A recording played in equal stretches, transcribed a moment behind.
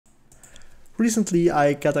Recently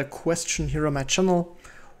I got a question here on my channel,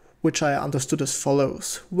 which I understood as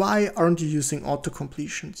follows. Why aren't you using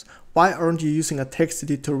auto-completions? Why aren't you using a text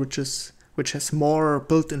editor which has more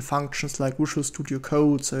built-in functions like Visual Studio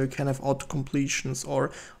Code, so you can have auto-completions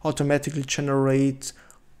or automatically generate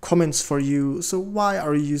comments for you? So why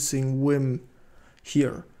are you using Vim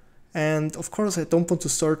here? And of course I don't want to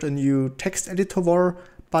start a new text editor war,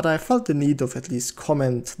 but I felt the need of at least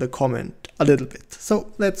comment the comment a little bit.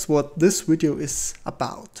 So that's what this video is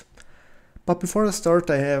about. But before I start,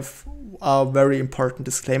 I have a very important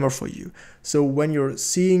disclaimer for you. So when you're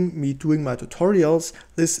seeing me doing my tutorials,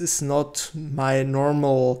 this is not my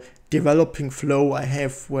normal developing flow I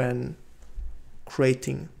have when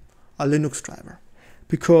creating a Linux driver.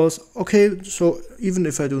 Because, okay, so even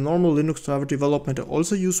if I do normal Linux driver development, I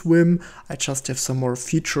also use Vim. I just have some more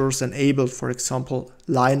features enabled, for example,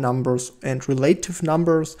 line numbers and relative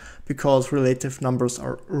numbers, because relative numbers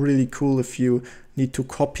are really cool if you need to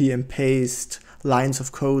copy and paste lines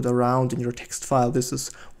of code around in your text file. This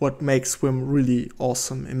is what makes Vim really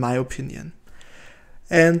awesome, in my opinion.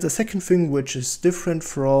 And the second thing which is different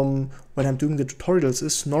from when I'm doing the tutorials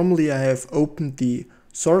is normally I have opened the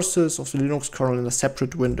sources of the Linux kernel in a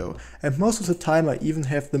separate window, and most of the time I even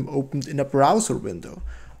have them opened in a browser window.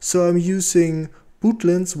 So I'm using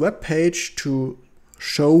Bootlin's webpage to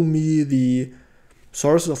show me the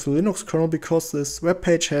sources of the Linux kernel, because this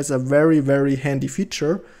webpage has a very handy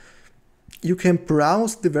feature. You can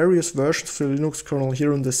browse the various versions of the Linux kernel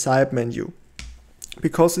here in the side menu,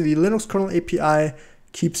 because the Linux kernel API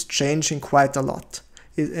keeps changing quite a lot.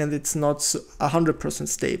 And it's not 100%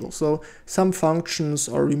 stable. So some functions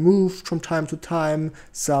are removed from time to time,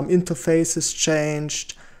 some interfaces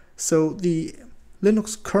changed. So the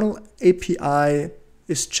Linux kernel API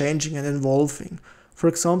is changing and evolving. For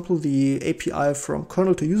example, the API from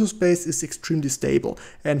kernel to user space is extremely stable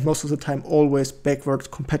and most of the time always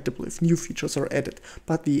backward compatible if new features are added.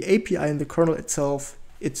 But the API in the kernel itself,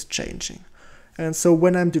 it's changing. And so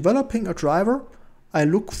when I'm developing a driver, I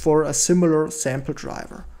look for a similar sample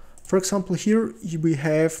driver. For example, here we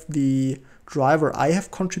have the driver I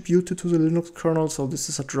have contributed to the Linux kernel. So this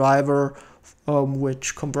is a driver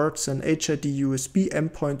which converts an HID USB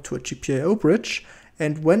endpoint to a GPIO bridge.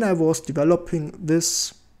 And when I was developing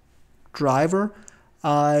this driver,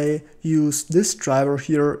 I used this driver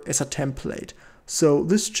here as a template. So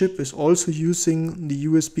this chip is also using the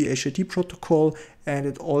USB HID protocol, and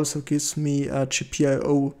it also gives me a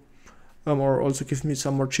GPIO or also give me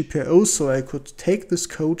some more GPIOs, so I could take this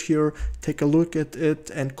code here, take a look at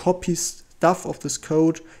it, and copy stuff of this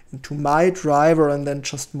code into my driver and then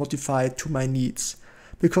just modify it to my needs.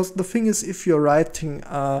 Because the thing is, if you're writing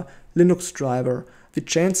a Linux driver, the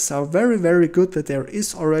chances are very good that there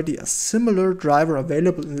is already a similar driver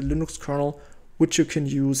available in the Linux kernel which you can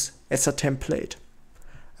use as a template.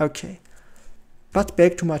 Okay. But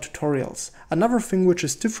back to my tutorials. Another thing which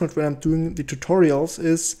is different when I'm doing the tutorials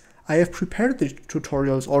is I have prepared the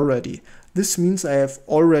tutorials already. This means I have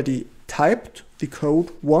already typed the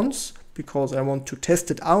code once because I want to test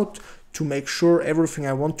it out to make sure everything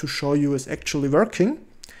I want to show you is actually working.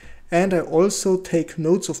 And I also take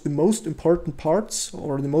notes of the most important parts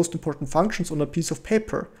or the most important functions on a piece of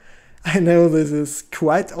paper. I know this is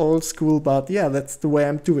quite old school, but yeah, that's the way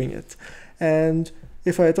I'm doing it. And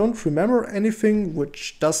if I don't remember anything,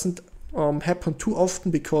 which doesn't happen too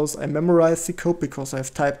often because I memorize the code because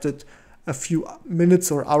I've typed it a few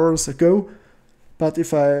minutes or hours ago. But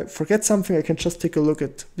if I forget something, I can just take a look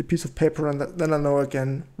at the piece of paper and then I know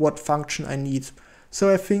again what function I need.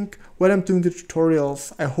 So I think when I'm doing the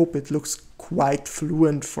tutorials, I hope it looks quite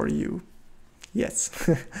fluent for you. Yes.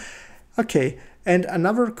 Okay, and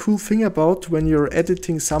another cool thing about when you're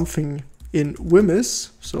editing something in Vim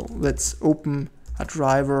is, so let's open a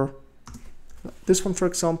driver. This one, for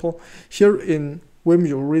example, here in Vim,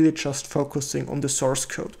 you're really just focusing on the source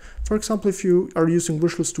code. For example, if you are using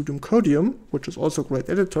Visual Studio Code, which is also a great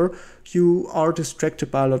editor, you are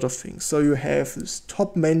distracted by a lot of things. So you have this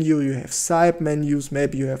top menu, you have side menus,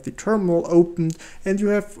 maybe you have the terminal opened, and you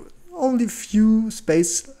have only few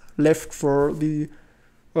space left for the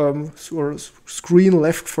or screen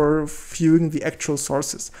left for viewing the actual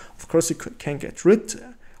sources. Of course, you can get rid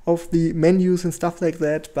of the menus and stuff like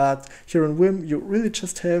that, but here in Vim you really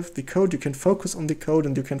just have the code. You can focus on the code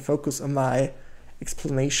and you can focus on my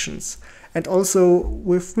explanations. And also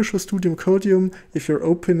with Visual Studio Code, if you're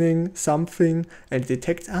opening something and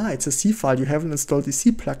detect, it's a C file, you haven't installed the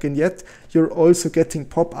C plugin yet, you're also getting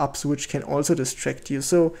pop-ups which can also distract you.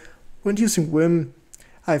 So when using Vim,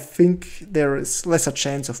 I think there is less a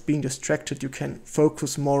chance of being distracted. You can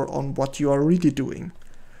focus more on what you are really doing.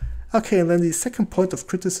 Okay, and then the second point of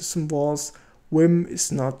criticism was, Vim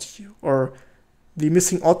is not, or the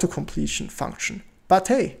missing autocompletion function. But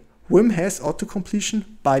hey, Vim has autocompletion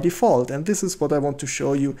by default, and this is what I want to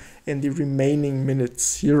show you in the remaining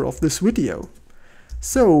minutes here of this video.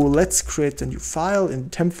 So let's create a new file in the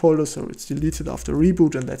temp folder, so it's deleted after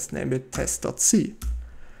reboot, and let's name it test.c.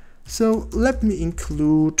 So let me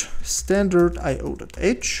include standard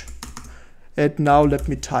io.h, and now let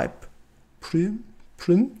me type print,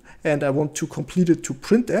 and I want to complete it to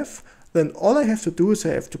printf. Then all I have to do is I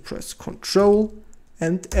have to press Ctrl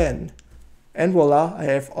and N, and voila, I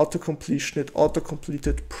have autocompletion. It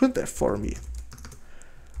autocompleted printf for me.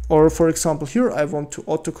 Or for example here, I want to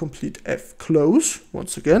autocomplete fclose,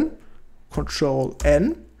 once again, Ctrl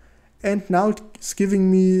N, and now it's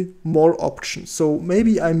giving me more options. So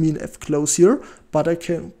maybe I mean fclose here, but I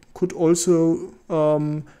could also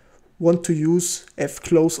want to use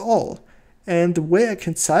fclose all. And the way I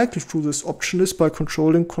can cycle through this option is by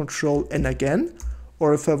controlling Ctrl N again,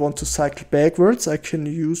 or if I want to cycle backwards, I can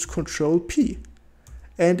use Ctrl P.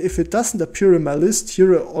 And if it doesn't appear in my list,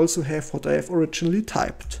 here I also have what I have originally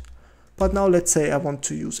typed. But now let's say I want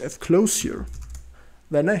to use fclose here.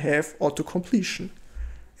 Then I have autocompletion.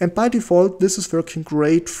 And by default, this is working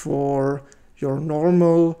great for your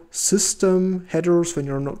normal system headers when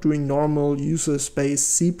you're not doing normal user space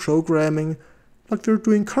C programming, but we're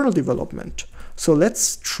doing kernel development. So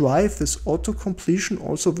let's try if this autocompletion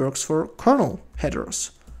also works for kernel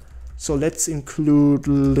headers. So let's include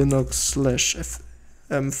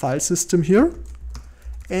Linux/file system here.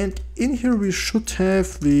 And in here we should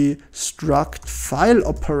have the struct file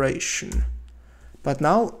operation. But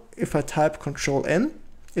now if I type Ctrl N,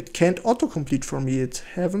 it can't autocomplete for me. It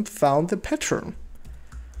haven't found the pattern.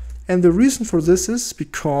 And the reason for this is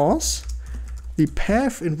because the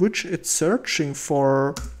path in which it's searching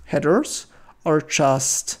for headers are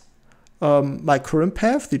just my current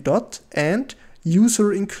path, the dot, and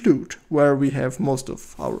user include, where we have most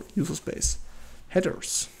of our user space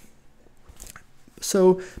headers.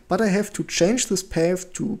 So, but I have to change this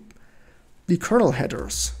path to the kernel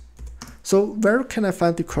headers. So where can I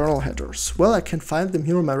find the kernel headers? Well, I can find them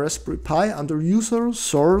here on my Raspberry Pi under user,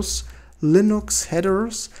 source, Linux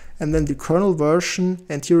headers, and then the kernel version,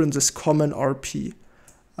 and here in this common RP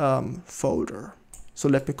folder. So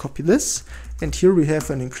let me copy this, and here we have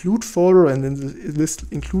an include folder, and in this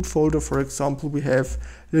include folder, for example, we have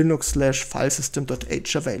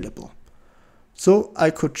linux/filesystem.h available. So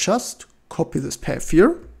I could just copy this path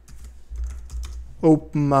here,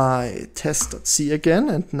 open my test.c again,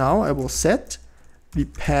 and now I will set the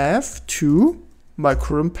path to my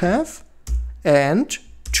current path and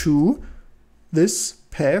to this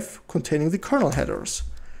path containing the kernel headers.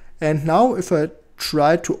 And now if I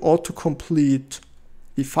try to autocomplete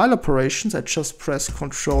the file operations, I just press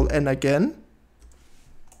Ctrl N again.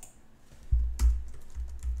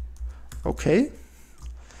 Okay.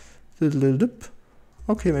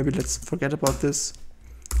 Okay, maybe let's forget about this.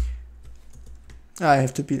 I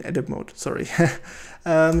have to be in edit mode, sorry.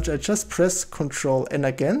 I just press Ctrl N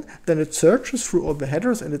again, then it searches through all the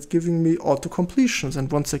headers and it's giving me auto completions.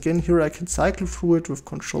 And once again, here I can cycle through it with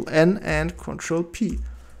Ctrl N and Ctrl P.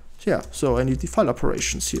 Yeah, so I need the file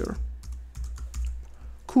operations here.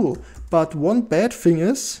 Cool, but one bad thing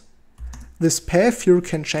is, this path here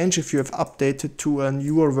can change if you have updated to a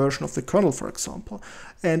newer version of the kernel, for example.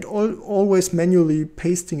 And always manually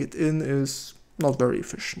pasting it in is not very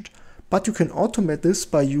efficient. But you can automate this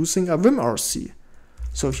by using a vimrc.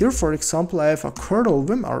 So here, for example, I have a kernel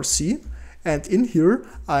vimrc, and in here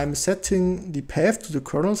I'm setting the path to the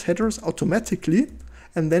kernel's headers automatically,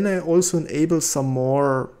 and then I also enable some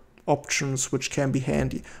more options which can be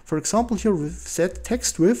handy. For example, here with set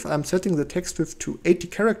text width, I'm setting the text width to 80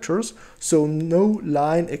 characters, so no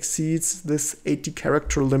line exceeds this 80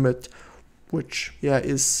 character limit, which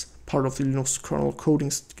is part of the Linux kernel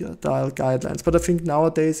coding style guidelines. But I think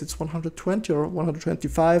nowadays it's 120 or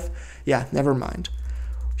 125. Yeah, never mind.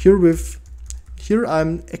 Here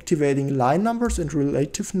I'm activating line numbers and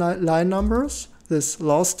relative line numbers. This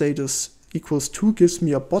last status equals 2 gives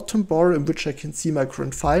me a bottom bar in which I can see my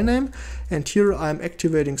current file name. And here I'm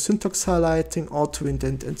activating syntax highlighting, auto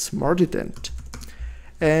indent, and smart indent.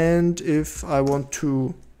 And if I want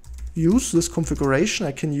to use this configuration,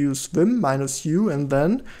 I can use vim -u and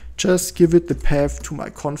then just give it the path to my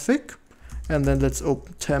config. And then let's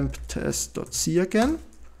open temp test.c again.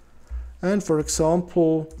 And for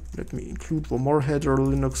example, let me include one more header,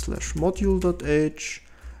 linux/module.h.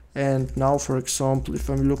 And now, for example, if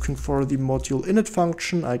I'm looking for the module init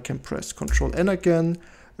function, I can press Ctrl N again.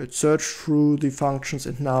 It searches through the functions,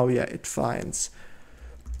 and now, it finds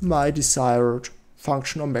my desired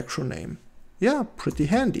function or macro name. Yeah, pretty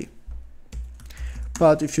handy.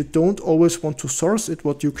 But if you don't always want to source it,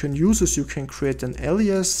 what you can use is you can create an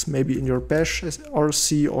alias, maybe in your bash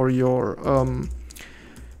RC or your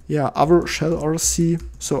other shell RC.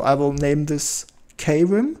 So I will name this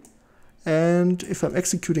kvim. And if I'm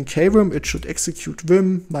executing kvim, it should execute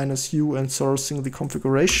vim -u and sourcing the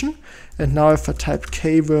configuration. And now if I type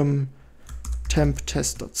kvim temp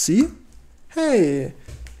test.c, hey,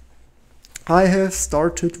 I have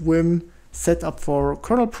started vim setup for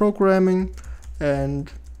kernel programming.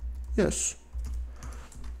 And yes,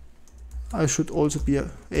 I should also be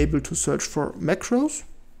able to search for macros.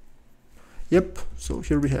 Yep, so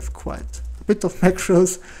here we have quite a bit of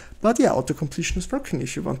macros, but yeah, autocompletion is working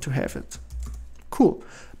if you want to have it. Cool.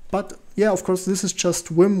 But yeah, of course, this is just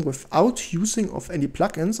Vim without using of any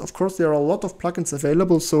plugins. Of course, there are a lot of plugins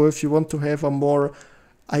available, so if you want to have a more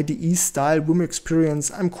IDE style Vim experience,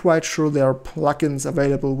 I'm quite sure there are plugins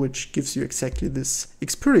available which gives you exactly this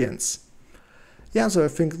experience. Yeah, so I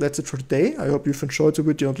think that's it for today. I hope you've enjoyed the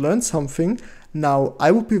video and learned something. Now,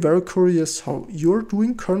 I would be very curious how you're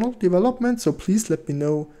doing kernel development, so please let me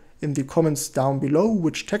know in the comments down below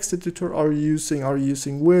which text editor are you using. Are you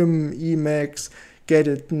using Vim, Emacs,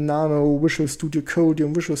 Gedit, Nano, Visual Studio Code,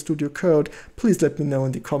 and Visual Studio Code? Please let me know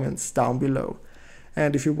in the comments down below.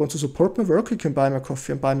 And if you want to support my work, you can buy my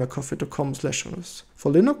coffee and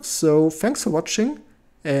buymeacoffee.com/for Linux. So thanks for watching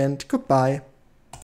and goodbye.